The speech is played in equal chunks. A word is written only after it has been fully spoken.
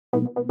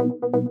I'm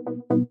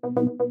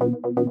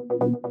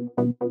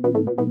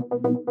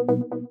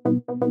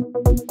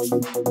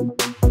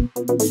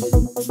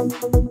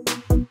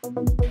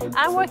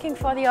working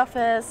for the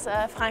office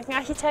Franken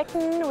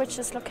Arkitekten, which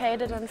is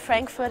located in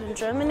Frankfurt in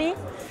Germany.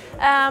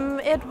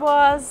 It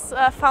was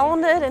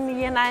founded in the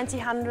year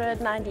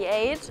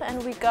 1998,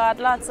 and we got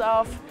lots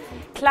of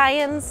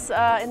clients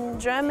in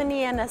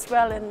Germany and as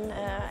well in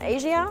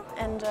Asia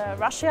and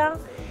Russia.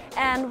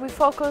 And we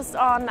focused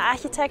on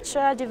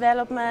architecture,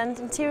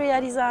 development,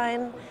 interior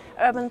design,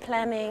 urban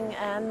planning,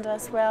 and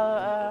as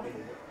well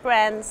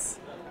brands,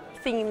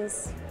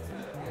 themes,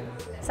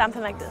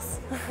 something like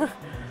this.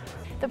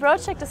 The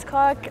project is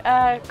called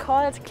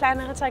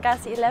Kleine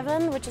Rittergasse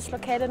 11, which is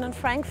located in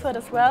Frankfurt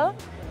as well.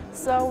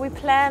 So we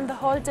planned the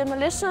whole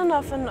demolition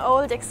of an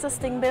old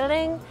existing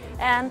building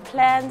and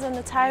planned an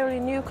entirely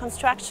new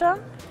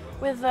construction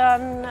with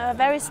a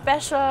very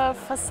special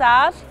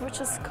facade, which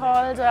is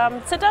called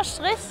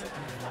Zitterstrich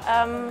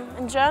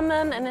in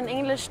German, and in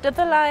English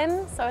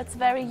Ditterlein. So it's a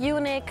very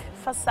unique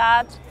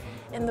facade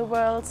in the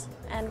world,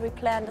 and we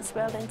planned as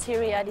well the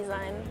interior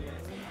design.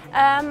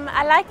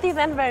 I like the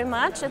event very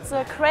much. It's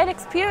a great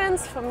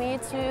experience for me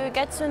to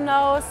get to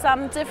know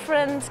some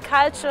different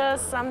cultures,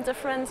 some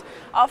different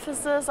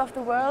offices of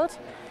the world.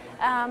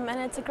 And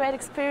it's a great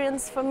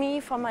experience for me,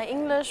 for my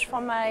English,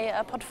 for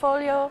my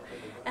portfolio,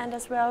 and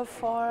as well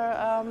for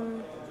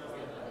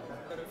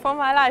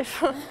my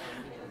life.